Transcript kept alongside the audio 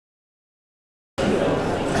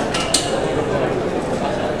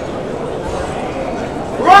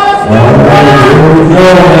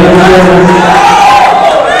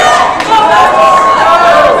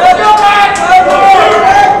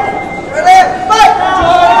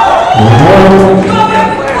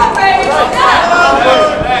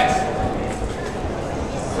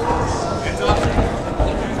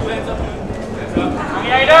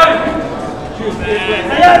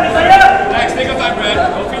Relax, take your time, Brad.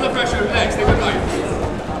 Don't feel the pressure. Relax, take your time.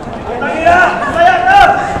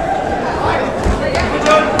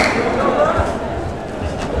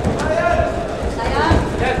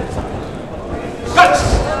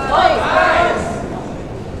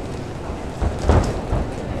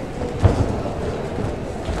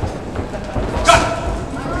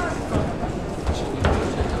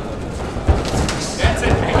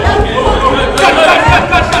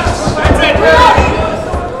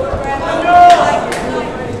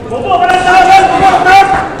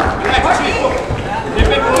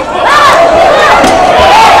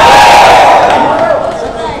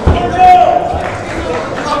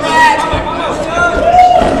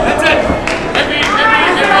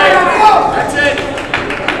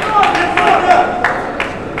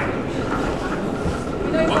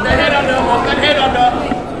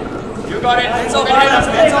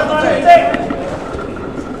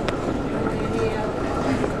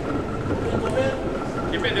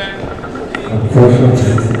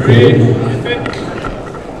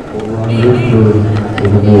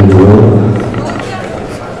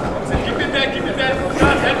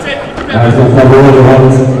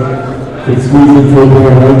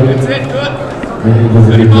 That's it, good.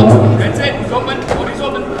 That's it, he's open. Body's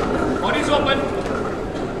open. Body's open.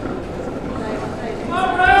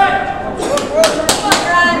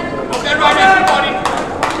 Look that right, everybody.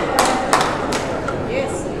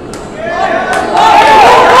 Yes.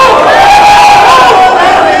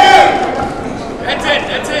 That's it,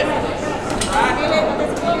 that's it.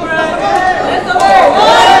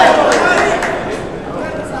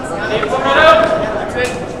 That's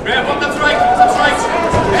it. Grab up, that's right. That's right.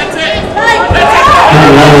 That's it. That's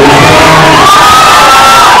it.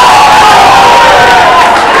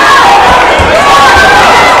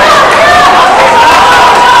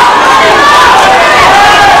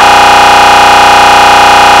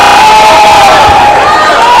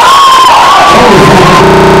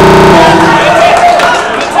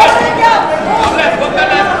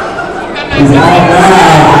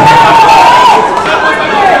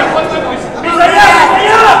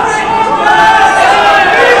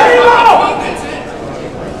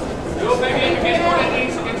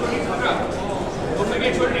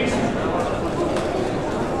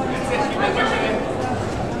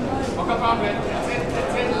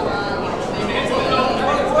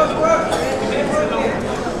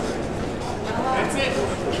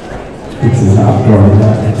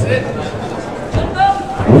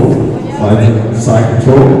 Side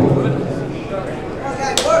control.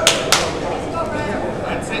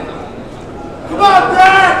 Come on,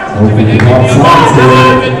 Brad! Open the outside.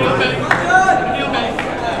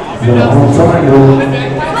 He's going to hop triangle.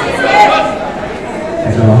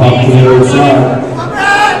 He's going to hop to the other side.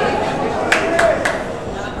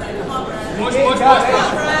 Push. Come on.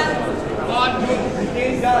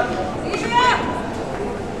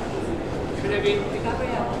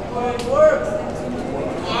 It works.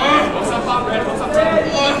 What's up, Brad? What's up, Brad?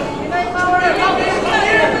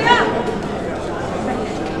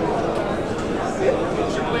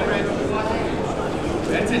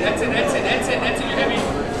 That's it. You're heavy.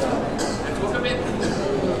 Let's walk a bit.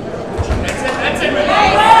 That's it, Brad.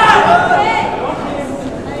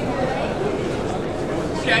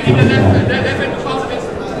 Okay, I need the left end to pause a bit.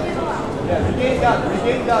 Regain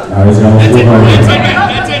gun.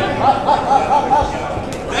 That's it.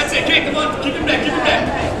 That's it, kick, come on, keep him there. Keep him there.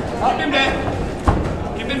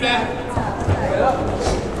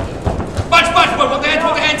 Punch, put the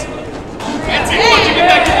hands. That's it, keep him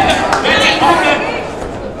there. That's it,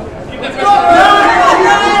 keep that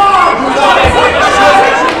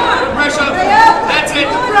pressure. That's it.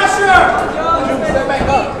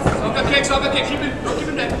 Soccer kick, keep him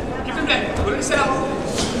there. Put it set up.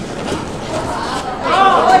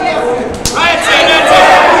 Right, that's it.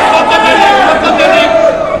 Up that leg.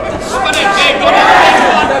 Hey, go down.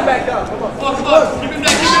 Come on. Keep him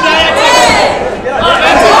there.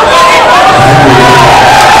 That's it.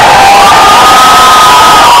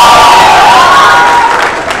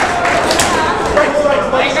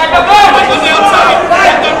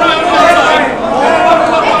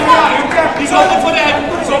 He's open for that.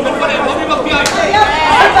 Hold him up behind.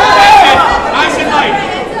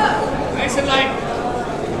 Nice and light.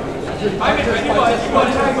 5 minutes, ready, go.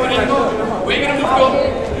 Where you gonna move, go?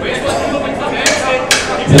 Where's what you're moving?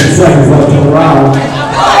 10 seconds left in the round.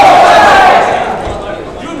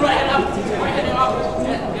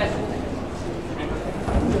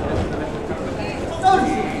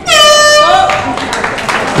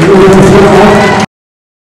 Here we go.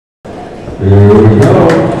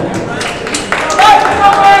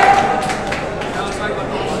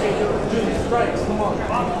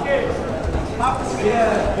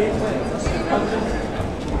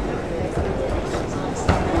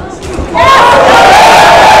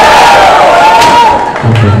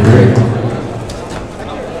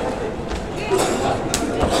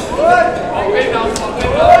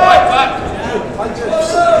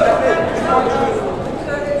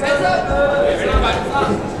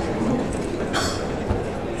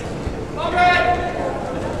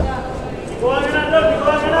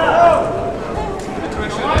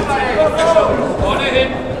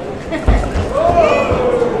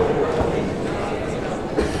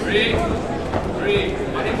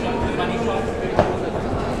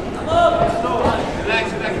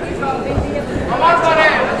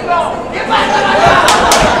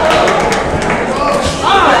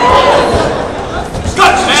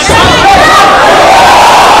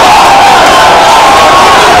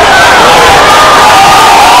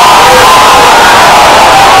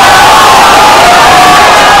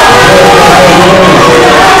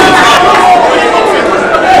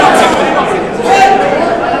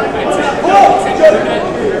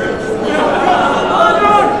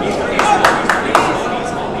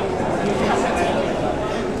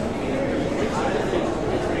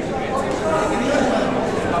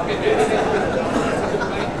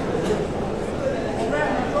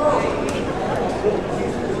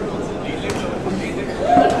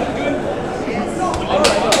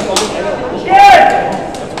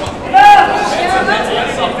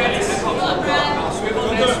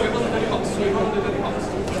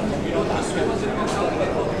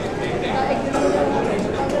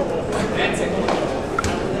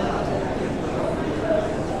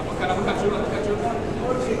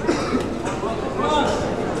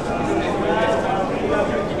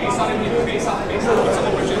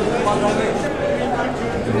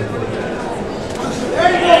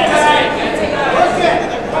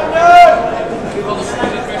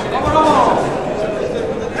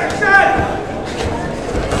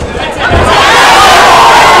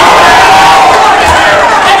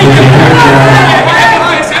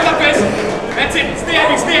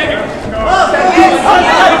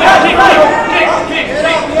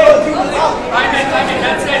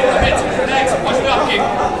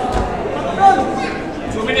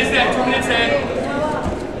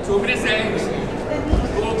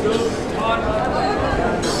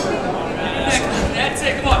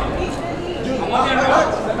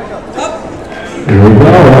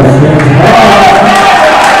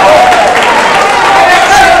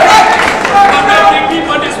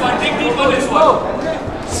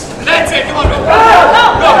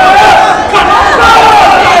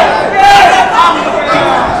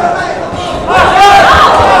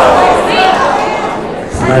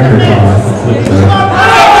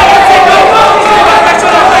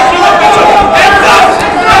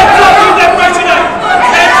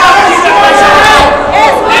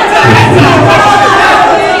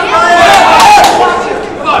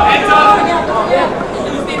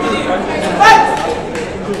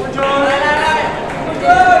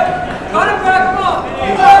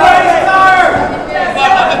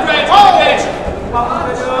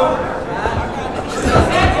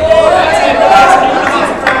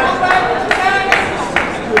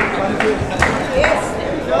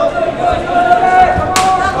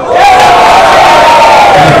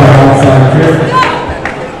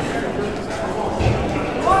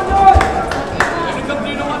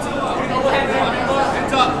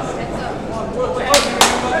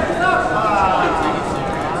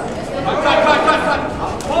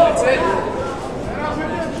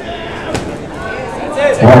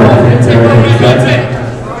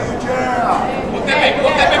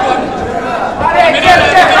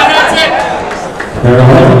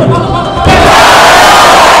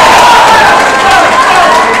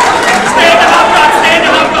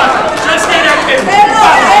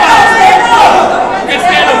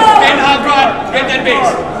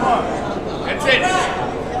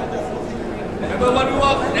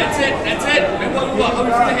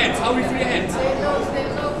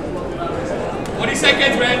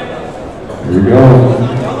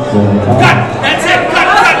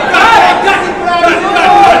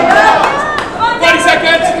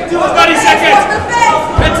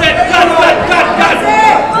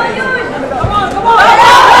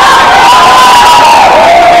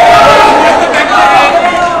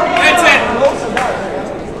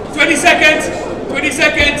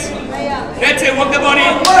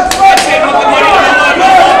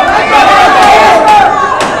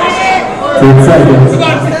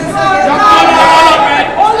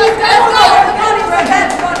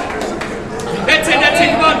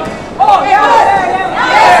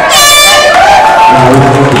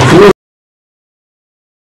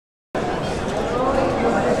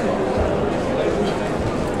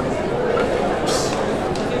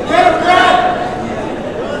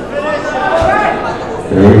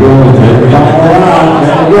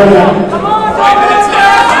 minutes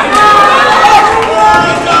left.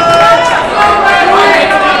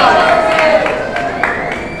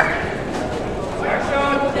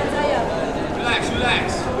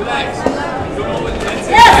 Relax. Don't over. That's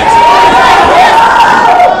it.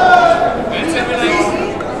 Relax.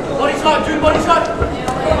 Body shot, June, body shot.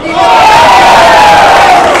 Relax.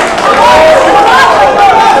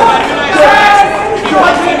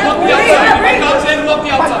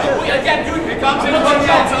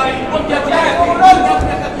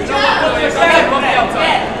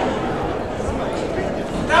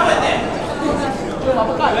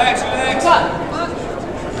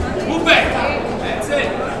 Move back. That's it.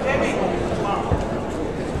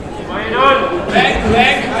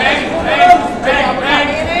 Bang.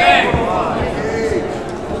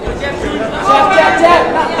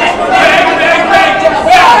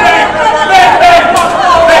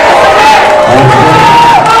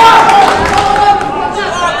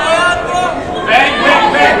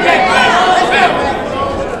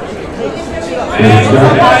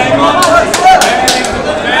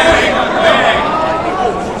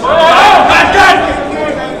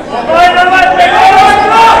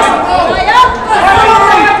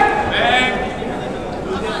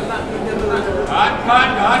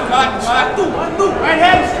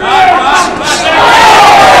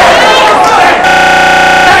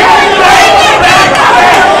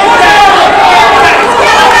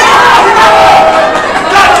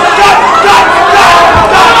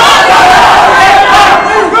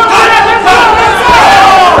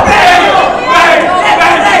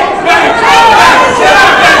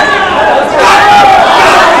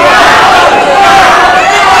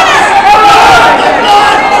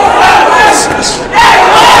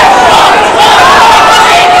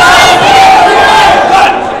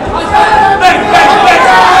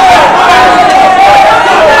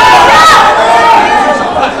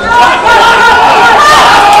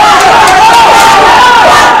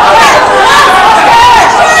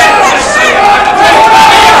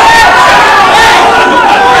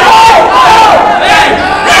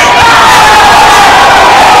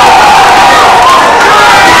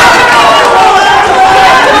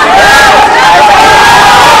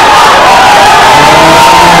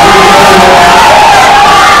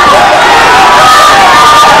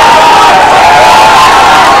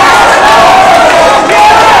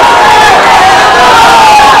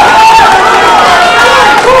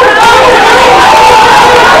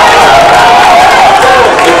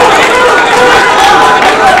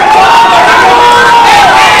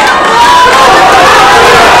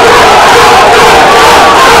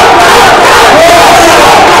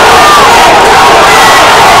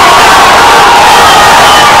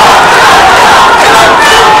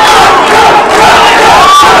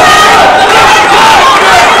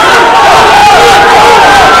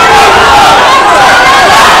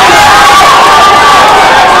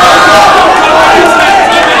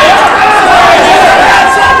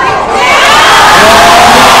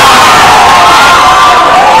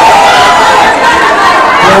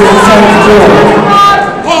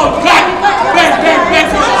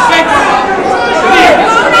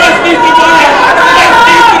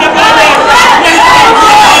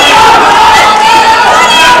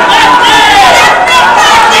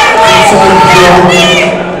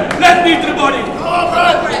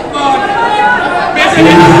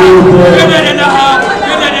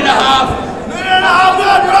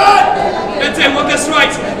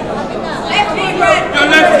 Your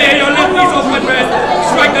left knee, your left knee's off my breath.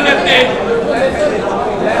 Strike the left knee.